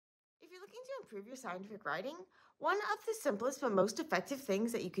looking to improve your scientific writing, one of the simplest but most effective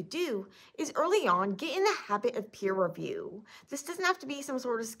things that you could do is early on get in the habit of peer review. This doesn't have to be some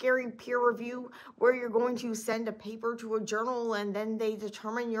sort of scary peer review where you're going to send a paper to a journal and then they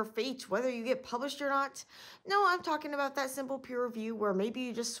determine your fate, whether you get published or not. No, I'm talking about that simple peer review where maybe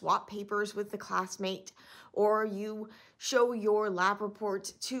you just swap papers with the classmate, or you show your lab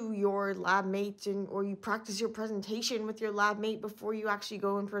report to your lab mate, or you practice your presentation with your lab mate before you actually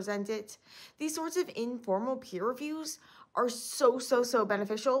go and present it. These sorts of informal peer reviews are so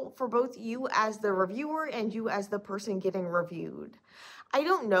beneficial for both you as the reviewer and you as the person getting reviewed. I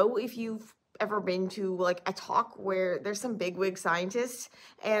don't know if you've ever been to like a talk where there's some bigwig scientists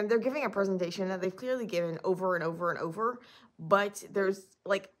and they're giving a presentation that they've clearly given over and over and over, but there's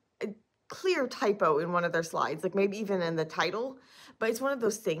like a clear typo in one of their slides, like maybe even in the title. But it's one of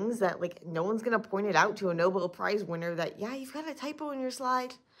those things that like no one's gonna point it out to a Nobel Prize winner that, yeah, you've got a typo in your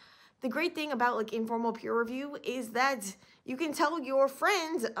slide. The great thing about like informal peer review is that you can tell your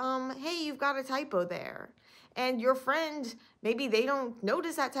friend, hey, you've got a typo there. And your friend, maybe they don't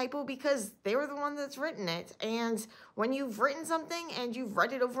notice that typo because they were the one that's written it. And when you've written something and you've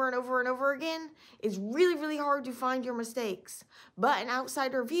read it over and over and over again, it's really hard to find your mistakes. But an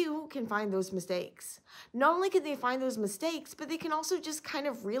outsider view can find those mistakes. Not only can they find those mistakes, but they can also just kind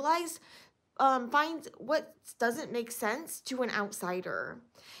of realize, find what doesn't make sense to an outsider.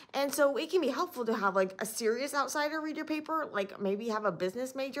 And so it can be helpful to have like a serious outsider read your paper, like maybe have a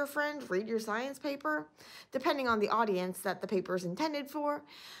business major friend read your science paper, depending on the audience that the paper is intended for.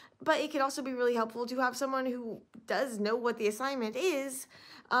 But it can also be really helpful to have someone who does know what the assignment is,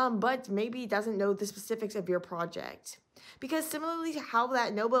 but maybe doesn't know the specifics of your project. Because similarly to how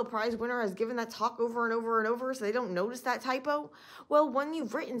that Nobel Prize winner has given that talk over and over and over so they don't notice that typo, well, when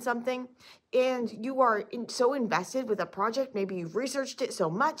you've written something and you are so invested with a project, maybe you've researched it so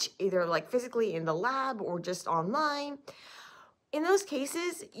much, either like physically in the lab or just online, in those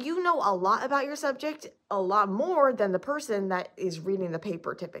cases, you know a lot about your subject, a lot more than the person that is reading the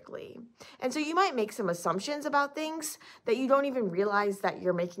paper typically. And so you might make some assumptions about things that you don't even realize that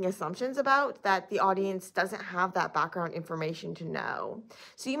you're making assumptions about, that the audience doesn't have that background information to know.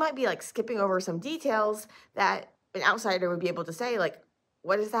 So you might be like skipping over some details that an outsider would be able to say, like,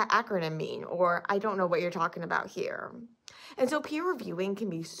 what does that acronym mean? Or I don't know what you're talking about here. And so peer reviewing can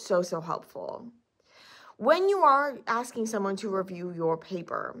be so helpful. When you are asking someone to review your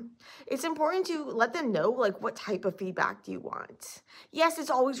paper, it's important to let them know like what type of feedback do you want. Yes, it's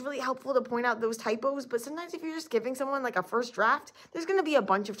always really helpful to point out those typos, but sometimes if you're just giving someone like a first draft, there's going to be a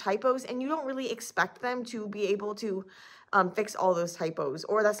bunch of typos and you don't really expect them to be able to fix all those typos,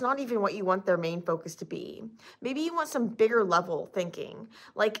 or that's not even what you want their main focus to be. Maybe you want some bigger level thinking,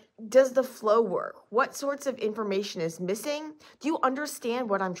 like, does the flow work? What sorts of information is missing? Do you understand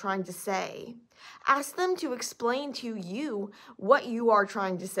what I'm trying to say? Ask them to explain to you what you are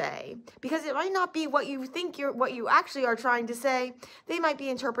trying to say, because it might not be what you think what you actually are trying to say. They might be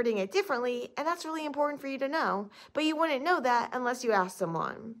interpreting it differently, and that's really important for you to know, but you wouldn't know that unless you ask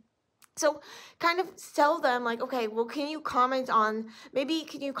someone. So kind of tell them like, okay, well, can you comment on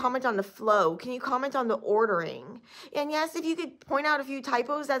the flow? Can you comment on the ordering? And yes, if you could point out a few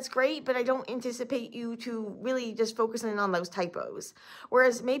typos, that's great, but I don't anticipate you to really just focus in on those typos.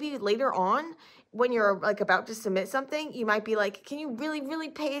 Whereas maybe later on, when you're like about to submit something, you might be like, can you really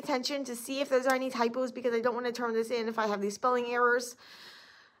pay attention to see if there's any typos, because I don't want to turn this in if I have these spelling errors.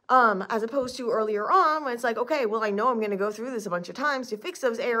 As opposed to earlier on when it's like, okay, well, I know I'm going to go through this a bunch of times to fix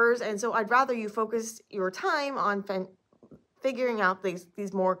those errors. And so I'd rather you focus your time on figuring out these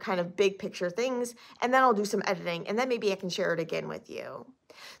more kind of big picture things. And then I'll do some editing and then maybe I can share it again with you.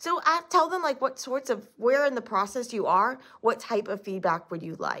 So tell them like where in the process you are, what type of feedback would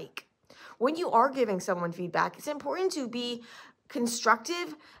you like? When you are giving someone feedback, it's important to be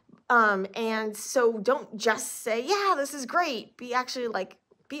constructive. And so don't just say, yeah, this is great. Be actually like,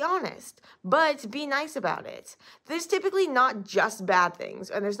 be honest, but be nice about it. There's typically not just bad things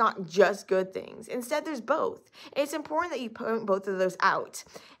and there's not just good things. Instead, there's both. And it's important that you point both of those out.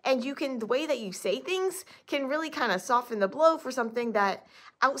 And the way that you say things can really kind of soften the blow for something that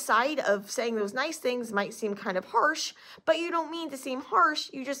outside of saying those nice things might seem kind of harsh, but you don't mean to seem harsh,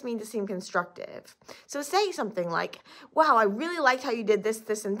 you just mean to seem constructive. So say something like, wow, I really liked how you did this,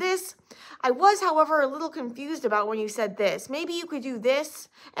 this, and this. I was, however, a little confused about when you said this. Maybe you could do this,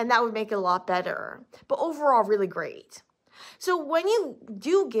 and that would make it a lot better. But overall, really great. So when you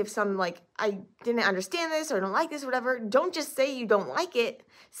do give some like, I didn't understand this or don't like this, whatever, don't just say you don't like it.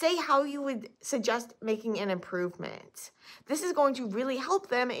 Say how you would suggest making an improvement. This is going to really help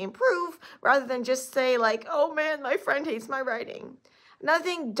them improve rather than just say like, oh man, my friend hates my writing. Another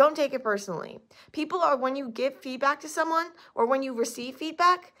thing, don't take it personally. People are, when you give feedback to someone or when you receive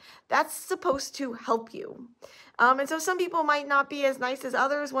feedback, that's supposed to help you. And so some people might not be as nice as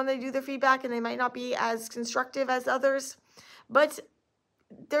others when they do their feedback, and they might not be as constructive as others, but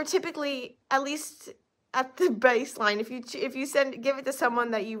they're typically, at least at the baseline, if you give it to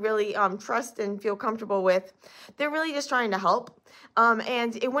someone that you really trust and feel comfortable with, they're really just trying to help.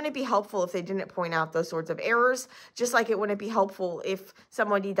 And it wouldn't be helpful if they didn't point out those sorts of errors, just like it wouldn't be helpful if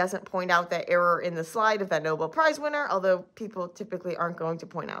somebody doesn't point out that error in the slide of that Nobel Prize winner, although people typically aren't going to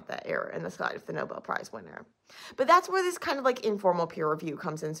point out that error in the slide of the Nobel Prize winner. But that's where this kind of like informal peer review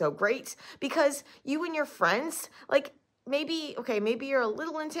comes in so great, because you and your friends, like, maybe you're a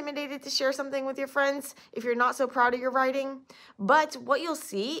little intimidated to share something with your friends if you're not so proud of your writing. But what you'll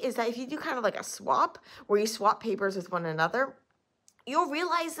see is that if you do kind of like a swap, where you swap papers with one another, you'll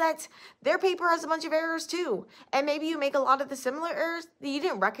realize that their paper has a bunch of errors too. And maybe you make a lot of the similar errors that you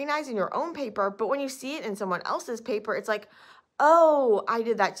didn't recognize in your own paper, but when you see it in someone else's paper, it's like, oh, I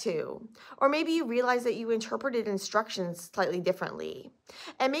did that too. Or maybe you realize that you interpreted instructions slightly differently.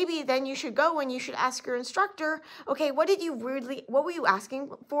 And maybe then you should go and you should ask your instructor, okay, what were you asking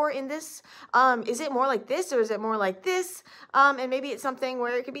for in this? Is it more like this, or is it more like this? And maybe it's something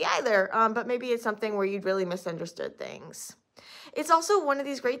where it could be either, but maybe it's something where you'd really misunderstood things. It's also one of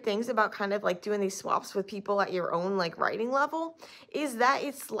these great things about kind of like doing these swaps with people at your own like writing level, is that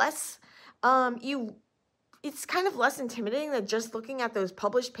it's less, it's kind of less intimidating than just looking at those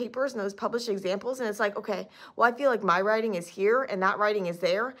published papers and those published examples. And it's like, okay, well, I feel like my writing is here and that writing is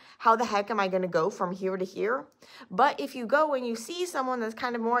there. How the heck am I going to go from here to here? But if you go and you see someone that's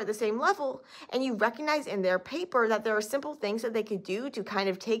kind of more at the same level, and you recognize in their paper that there are simple things that they could do to kind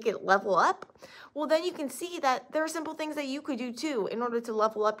of take it level up, well, then you can see that there are simple things that you could do too in order to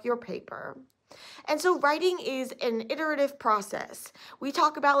level up your paper. And so writing is an iterative process. We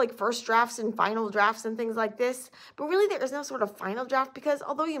talk about like first drafts and final drafts and things like this, but really there is no sort of final draft, because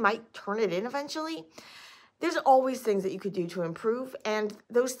although you might turn it in eventually, there's always things that you could do to improve. And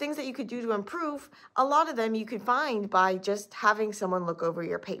those things that you could do to improve, a lot of them you could find by just having someone look over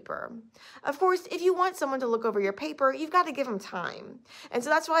your paper. Of course, if you want someone to look over your paper, you've got to give them time. And so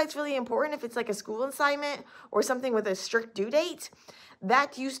that's why it's really important, if it's like a school assignment or something with a strict due date,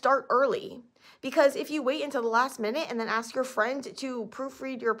 that you start early. Because if you wait until the last minute and then ask your friend to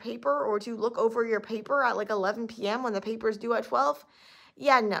proofread your paper or to look over your paper at like 11 p.m. when the paper is due at 12,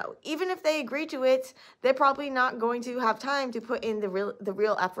 yeah, no. Even if they agree to it, they're probably not going to have time to put in the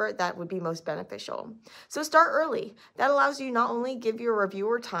real effort that would be most beneficial. So start early. That allows you not only give your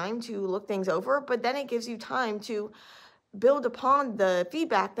reviewer time to look things over, but then it gives you time to build upon the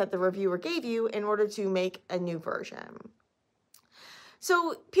feedback that the reviewer gave you in order to make a new version.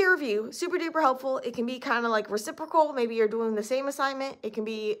 So peer review, super duper helpful. It can be kind of like reciprocal. Maybe you're doing the same assignment. It can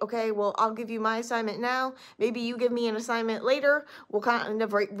be, okay, well, I'll give you my assignment now. Maybe you give me an assignment later. We'll kind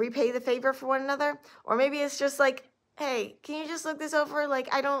of repay the favor for one another. Or maybe it's just like, hey, can you just look this over? Like,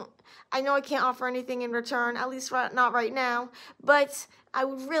 I know I can't offer anything in return, at least not right now, but I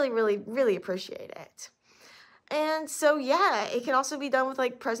would really, really, really appreciate it. And so, yeah, it can also be done with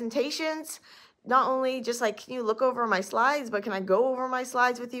like presentations. Not only just like, can you look over my slides, but can I go over my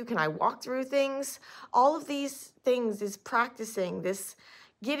slides with you? Can I walk through things? All of these things is practicing this,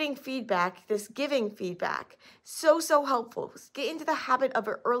 getting feedback, this giving feedback. So helpful. Get into the habit of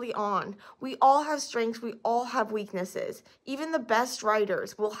it early on. We all have strengths. We all have weaknesses. Even the best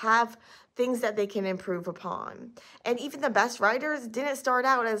writers will have things that they can improve upon. And even the best writers didn't start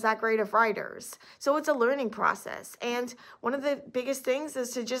out as that great of writers. So it's a learning process. And one of the biggest things is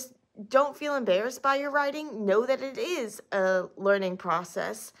to just don't feel embarrassed by your writing. Know that it is a learning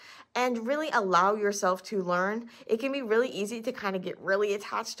process and really allow yourself to learn. It can be really easy to kind of get really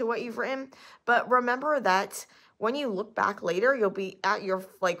attached to what you've written, but remember that when you look back later, you'll be at your,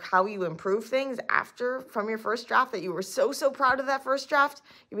 like, how you improve things after from your first draft, that you were so proud of that first draft.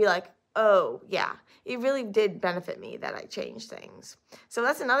 You'll be like, oh yeah, it really did benefit me that I changed things. So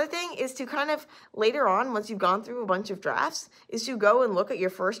that's another thing, is to kind of later on, once you've gone through a bunch of drafts, is to go and look at your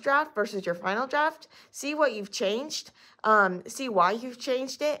first draft versus your final draft, see what you've changed, see why you've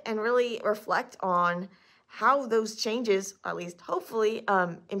changed it, and really reflect on how those changes, at least hopefully,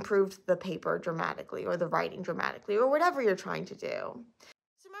 improved the paper dramatically, or the writing dramatically, or whatever you're trying to do.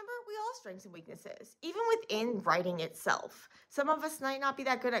 So remember, we all all strengths and weaknesses, even within writing itself. Some of us might not be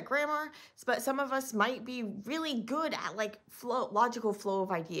that good at grammar, but some of us might be really good at like logical flow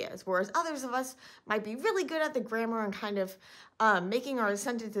of ideas, whereas others of us might be really good at the grammar and kind of making our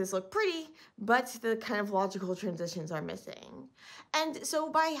sentences look pretty, but the kind of logical transitions are missing. And so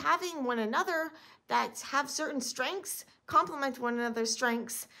by having one another that have certain strengths, complement one another's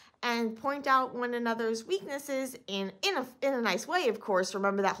strengths, and point out one another's weaknesses in a nice way, of course.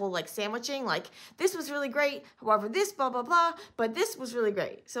 Remember that whole like sandwiching, like this was really great, however this blah blah blah, but this was really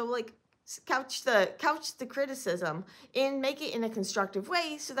great. So like couch the criticism and make it in a constructive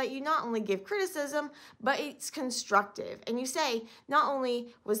way so that you not only give criticism, but it's constructive. And you say, not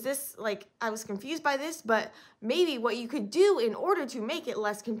only was this like I was confused by this, but maybe what you could do in order to make it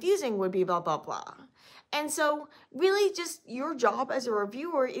less confusing would be blah blah blah. And so really just your job as a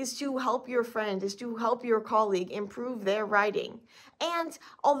reviewer is to help your friend, is to help your colleague improve their writing. And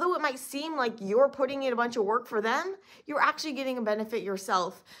although it might seem like you're putting in a bunch of work for them, you're actually getting a benefit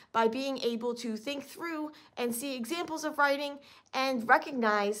yourself by being able to think through and see examples of writing and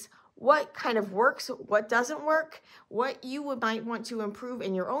recognize what kind of works, what doesn't work, what you might want to improve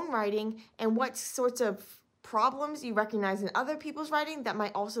in your own writing, and what sorts of problems you recognize in other people's writing that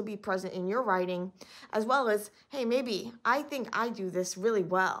might also be present in your writing, as well as, hey, maybe I think I do this really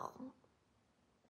well.